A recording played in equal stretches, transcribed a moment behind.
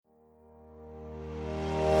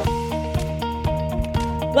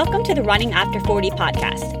Welcome to the Running After 40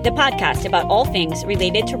 podcast, the podcast about all things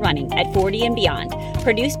related to running at 40 and beyond,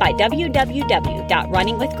 produced by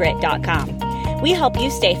www.runningwithgrit.com. We help you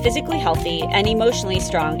stay physically healthy and emotionally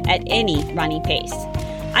strong at any running pace.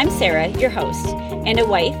 I'm Sarah, your host, and a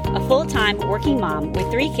wife, a full-time working mom with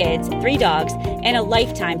 3 kids, 3 dogs, and a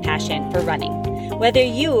lifetime passion for running. Whether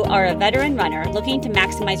you are a veteran runner looking to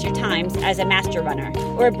maximize your times as a master runner,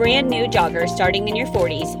 or a brand new jogger starting in your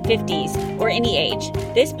 40s, 50s, or any age,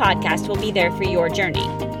 this podcast will be there for your journey.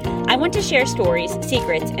 I want to share stories,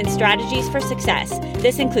 secrets, and strategies for success.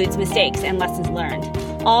 This includes mistakes and lessons learned,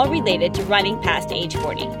 all related to running past age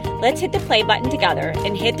 40. Let's hit the play button together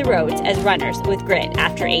and hit the roads as runners with grit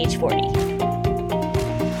after age 40.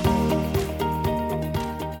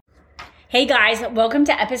 Hey guys, welcome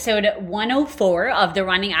to episode 104 of the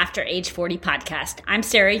Running After Age 40 podcast. I'm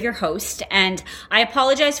Sarah, your host, and I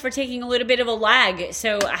apologize for taking a little bit of a lag.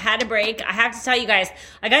 So I had a break. I have to tell you guys,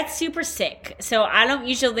 I got super sick. So I don't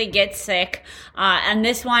usually get sick. And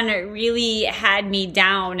this one really had me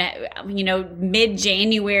down.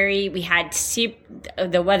 Mid-January, we had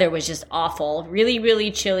the weather was just awful, really,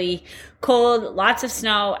 really chilly, cold, lots of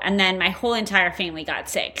snow, and then my whole entire family got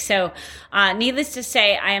sick. So needless to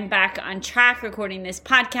say, I am back on track recording this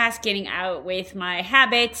podcast, getting out with my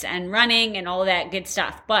habits and running and all that good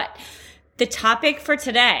stuff. But the topic for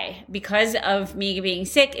today, because of me being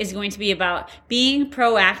sick, is going to be about being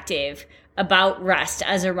proactive about rest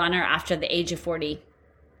as a runner after the age of 40.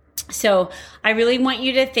 So I really want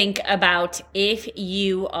you to think about if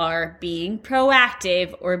you are being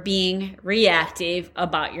proactive or being reactive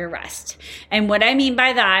about your rest. And what I mean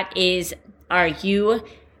by that is, are you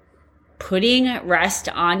putting rest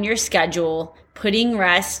on your schedule, putting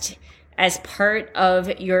rest as part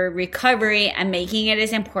of your recovery and making it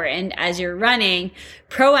as important as you're running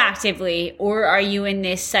proactively? Or are you in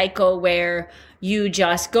this cycle where you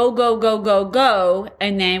just go,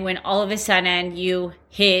 and then when all of a sudden you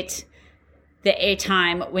hit the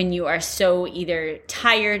time when you are so either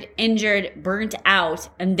tired, injured, burnt out,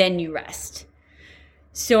 and then you rest?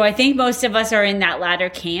 So I think most of us are in that latter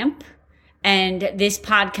camp. And this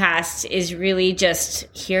podcast is really just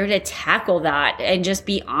here to tackle that and just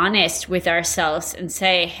be honest with ourselves and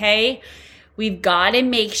say, hey, we've got to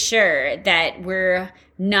make sure that we're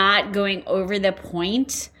not going over the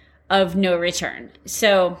point of no return.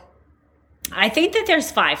 So I think that there's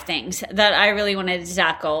 5 things that I really wanted to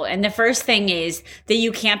tackle. And the first thing is that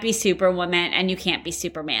you can't be Superwoman and you can't be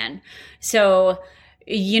Superman. So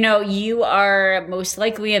you are most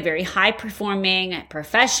likely a very high performing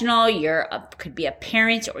professional. Could be a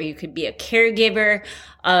parent, or you could be a caregiver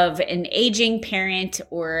of an aging parent,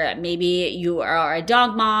 or maybe you are a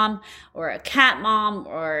dog mom or a cat mom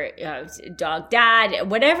or a dog dad.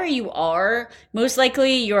 Whatever you are, most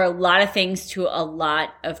likely you're a lot of things to a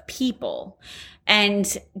lot of people.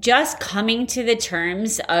 And just coming to the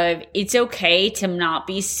terms of it's okay to not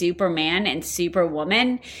be Superman and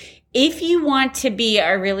Superwoman. If you want to be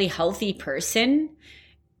a really healthy person,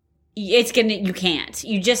 you can't.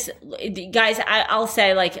 You just, guys, I'll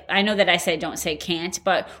say, I know that I say don't say can't,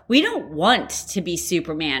 but we don't want to be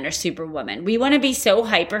Superman or Superwoman. We want to be so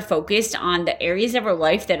hyper-focused on the areas of our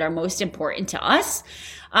life that are most important to us.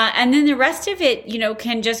 And then the rest of it,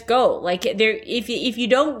 can just go. If you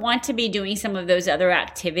don't want to be doing some of those other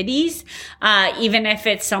activities, even if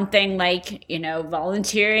it's something like,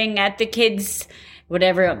 volunteering at the kids'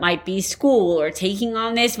 whatever it might be, school, or taking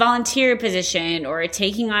on this volunteer position, or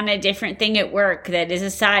taking on a different thing at work that is a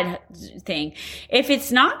side thing. If it's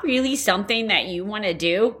not really something that you want to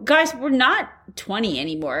do, guys, we're not 20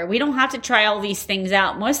 anymore. We don't have to try all these things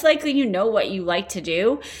out. Most likely you know what you like to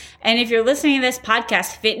do. And if you're listening to this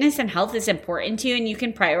podcast, fitness and health is important to you, and you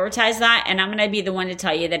can prioritize that. And I'm going to be the one to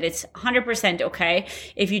tell you that it's 100% okay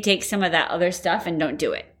if you take some of that other stuff and don't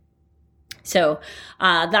do it. So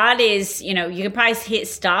that is, you can probably hit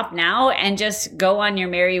stop now and just go on your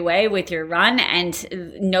merry way with your run,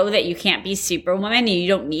 and know that you can't be Superwoman, and you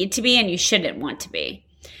don't need to be, and you shouldn't want to be.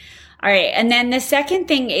 All right. And then the second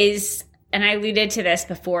thing is, and I alluded to this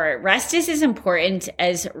before, rest is as important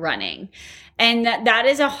as running. And that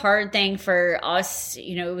is a hard thing for us,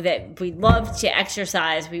 that we love to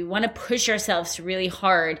exercise. We want to push ourselves really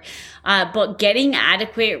hard. But getting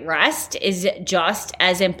adequate rest is just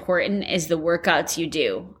as important as the workouts you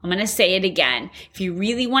do. I'm going to say it again. If you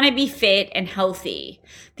really want to be fit and healthy,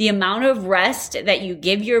 the amount of rest that you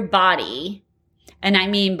give your body And I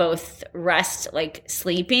mean both rest, like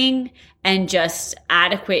sleeping, and just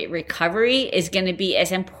adequate recovery is going to be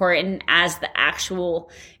as important as the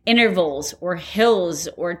actual intervals or hills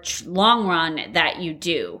or long run that you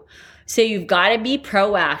do. So you've got to be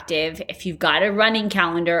proactive. If you've got a running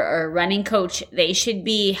calendar or a running coach, they should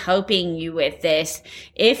be helping you with this.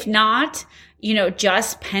 If not,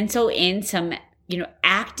 just pencil in some,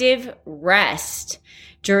 active rest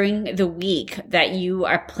during the week that you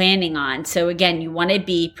are planning on. So again, you want to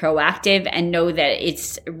be proactive and know that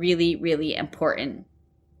it's really, really important.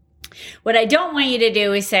 What I don't want you to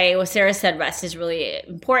do is say, well, Sarah said rest is really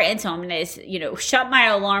important, so I'm going to, shut my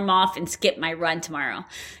alarm off and skip my run tomorrow.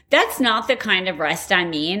 That's not the kind of rest I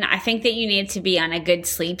mean. I think that you need to be on a good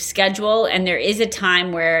sleep schedule, and there is a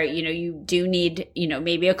time where, you do need,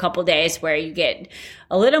 maybe a couple days where you get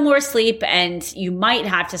a little more sleep and you might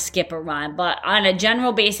have to skip a run. But on a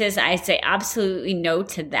general basis, I say absolutely no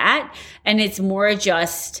to that. And it's more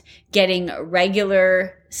just getting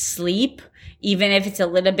regular sleep, even if it's a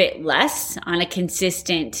little bit less, on a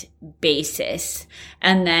consistent basis.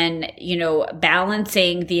 And then,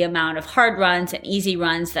 balancing the amount of hard runs and easy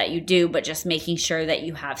runs that you do, but just making sure that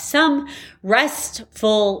you have some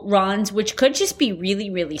restful runs, which could just be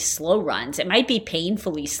really, really slow runs. It might be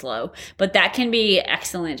painfully slow, but that can be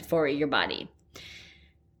excellent for your body.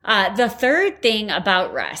 The third thing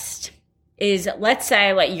about rest is, let's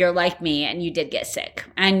say you're like me and you did get sick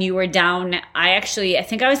and you were down. I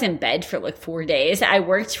think I was in bed for like 4 days. I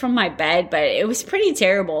worked from my bed, but it was pretty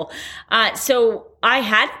terrible. So I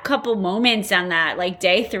had a couple moments on that, like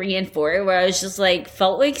day 3 and 4, where I was just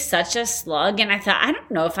felt like such a slug. And I thought, I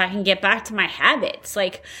don't know if I can get back to my habits.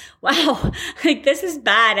 Wow, this is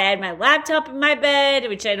bad. I had my laptop in my bed,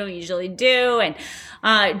 which I don't usually do. And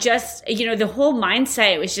the whole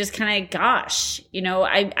mindset was just kind of, gosh,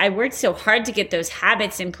 I worked so hard to get those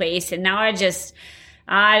habits in place. And now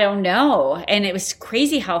I don't know. And it was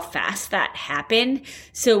crazy how fast that happened.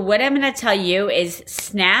 So what I'm going to tell you is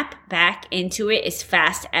snap back into it as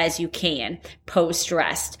fast as you can post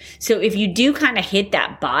rest. So if you do kind of hit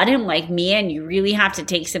that bottom like me and you really have to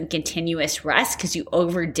take some continuous rest because you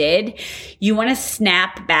overdid, you want to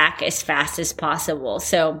snap back as fast as possible.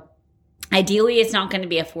 So ideally, it's not going to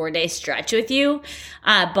be a 4-day stretch with you,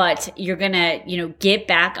 but you're going to, get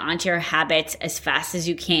back onto your habits as fast as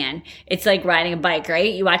you can. It's like riding a bike,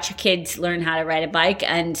 right? You watch your kids learn how to ride a bike,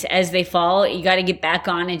 and as they fall, you got to get back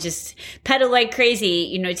on and just pedal like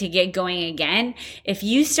crazy, to get going again. If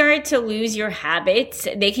you start to lose your habits,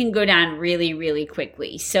 they can go down really, really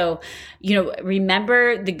quickly. So,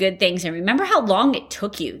 remember the good things and remember how long it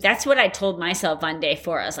took you. That's what I told myself on day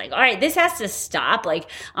 4. I was like, all right, this has to stop.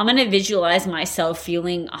 I'm going to visualize myself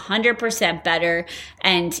feeling 100% better.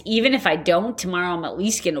 And even if I don't, tomorrow I'm at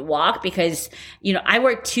least going to walk because, I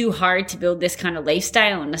worked too hard to build this kind of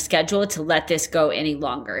lifestyle and a schedule to let this go any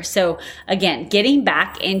longer. So again, getting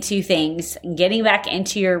back into things and getting back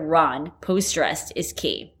into your run post-rest is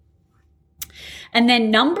key. And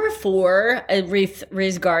then number 4, with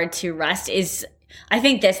regard to rest is, I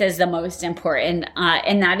think this is the most important,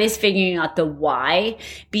 and that is figuring out the why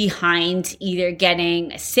behind either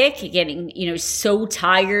getting sick, getting, so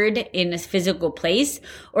tired in a physical place,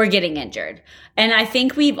 or getting injured. And I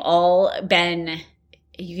think we've all been,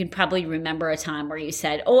 you can probably remember a time where you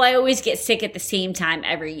said, oh, I always get sick at the same time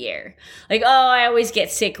every year. I always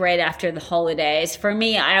get sick right after the holidays. For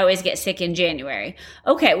me, I always get sick in January.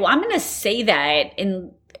 Okay, well, I'm going to say that,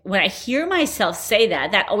 and when I hear myself say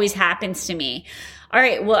that, that always happens to me. All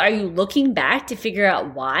right, well, are you looking back to figure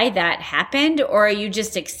out why that happened, or are you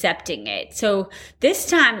just accepting it? So this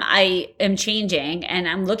time I am changing and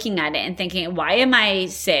I'm looking at it and thinking, why am I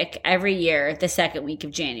sick every year the second week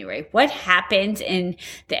of January? What happened in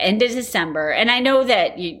the end of December? And I know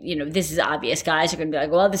that, this is obvious. Guys are going to be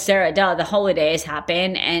like, well, the holidays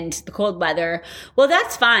happen and the cold weather. Well,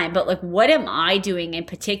 that's fine. But what am I doing in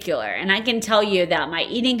particular? And I can tell you that my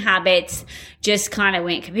eating habits just kind of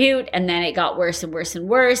went kaput, and then it got worse and worse and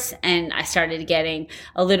worse, and I started getting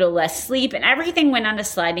a little less sleep, and everything went on a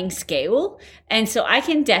sliding scale. And so I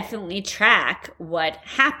can definitely track what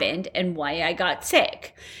happened and why I got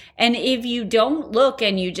sick. And if you don't look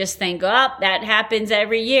and you just think, oh, that happens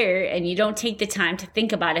every year, and you don't take the time to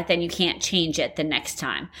think about it, then you can't change it the next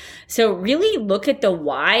time. So really look at the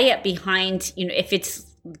why behind, if it's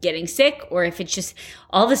getting sick or if it's just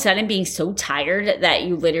all of a sudden being so tired that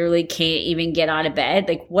you literally can't even get out of bed.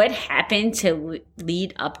 Like, what happened to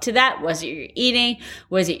lead up to that? Was it your eating?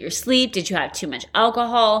 Was it your sleep? Did you have too much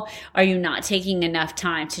alcohol? Are you not taking enough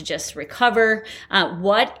time to just recover?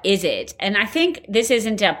 What is it? And I think this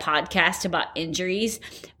isn't a podcast about injuries,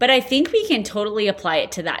 but I think we can totally apply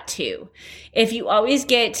it to that too. If you always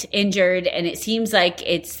get injured and it seems like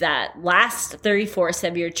it's that last 3/4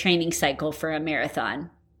 of your training cycle for a marathon,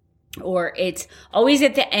 or it's always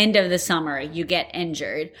at the end of the summer you get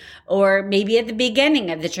injured, or maybe at the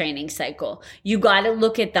beginning of the training cycle, you got to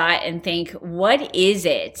look at that and think, what is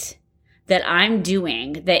it that I'm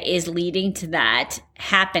doing that is leading to that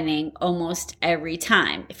happening almost every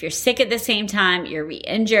time? If you're sick at the same time, you're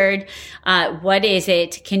re-injured. What is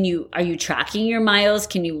it? Are you tracking your miles?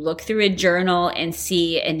 Can you look through a journal and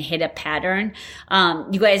see and hit a pattern?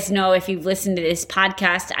 You guys know, if you've listened to this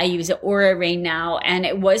podcast, I use Oura Ring now, and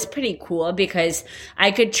it was pretty cool because I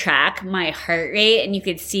could track my heart rate and you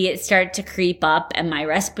could see it start to creep up and my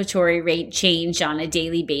respiratory rate change on a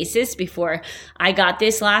daily basis before I got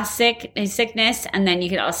this last sickness. And then you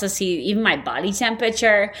could also see even my body temperature,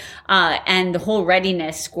 and the whole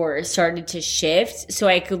readiness score started to shift. So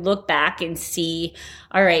I could look back and see,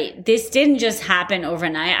 all right, this didn't just happen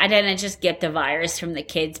overnight. I didn't just get the virus from the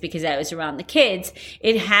kids because I was around the kids.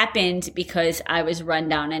 It happened because I was run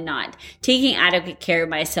down and not taking adequate care of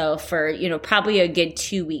myself for, probably a good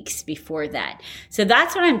 2 weeks before that. So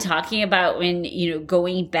that's what I'm talking about when,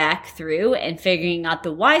 going back through and figuring out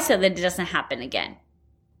the why so that it doesn't happen again.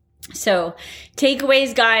 So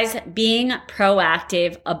takeaways, guys, being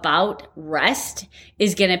proactive about rest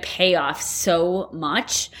is going to pay off so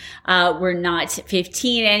much. We're not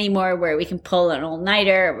 15 anymore where we can pull an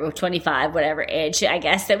all-nighter, or 25, whatever age, I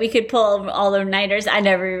guess, that we could pull all-nighters. I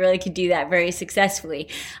never really could do that very successfully.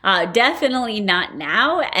 Definitely not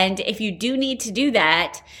now. And if you do need to do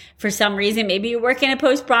that, for some reason, maybe you're working a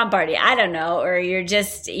post-prom party, I don't know, or you're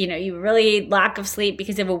just, you really lack of sleep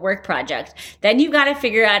because of a work project. Then you got to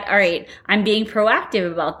figure out, all right, I'm being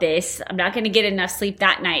proactive about this. I'm not going to get enough sleep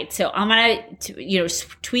that night. So I'm going to,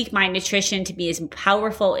 tweak my nutrition to be as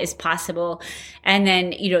powerful as possible. And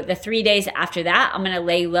then, the 3 days after that, I'm going to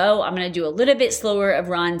lay low. I'm going to do a little bit slower of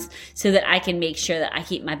runs so that I can make sure that I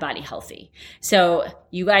keep my body healthy. So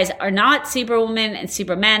you guys are not superwoman and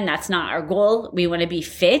supermen. That's not our goal. We want to be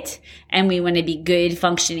fit and we want to be good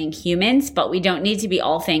functioning humans, but we don't need to be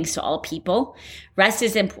all things to all people. Rest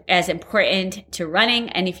is as important to running.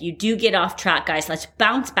 And if you do get off track, guys, let's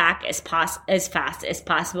bounce back as fast as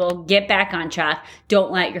possible. Get back on track.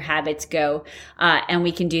 Don't let your habits go. And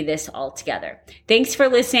we can do this all together. Thanks for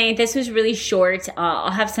listening. This was really short.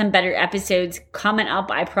 I'll have some better episodes coming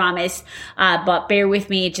up, I promise. But bear with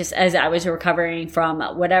me just as I was recovering from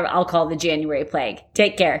whatever I'll call the January plague.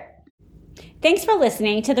 Take care. Thanks for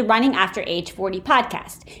listening to the Running After Age 40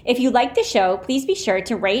 podcast. If you like the show, please be sure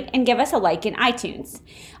to rate and give us a like in iTunes.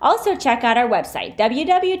 Also, check out our website,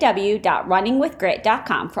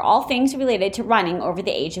 www.runningwithgrit.com, for all things related to running over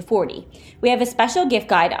the age of 40. We have a special gift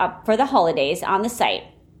guide up for the holidays on the site,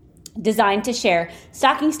 designed to share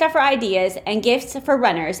stocking stuffer ideas and gifts for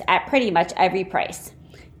runners at pretty much every price.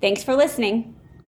 Thanks for listening.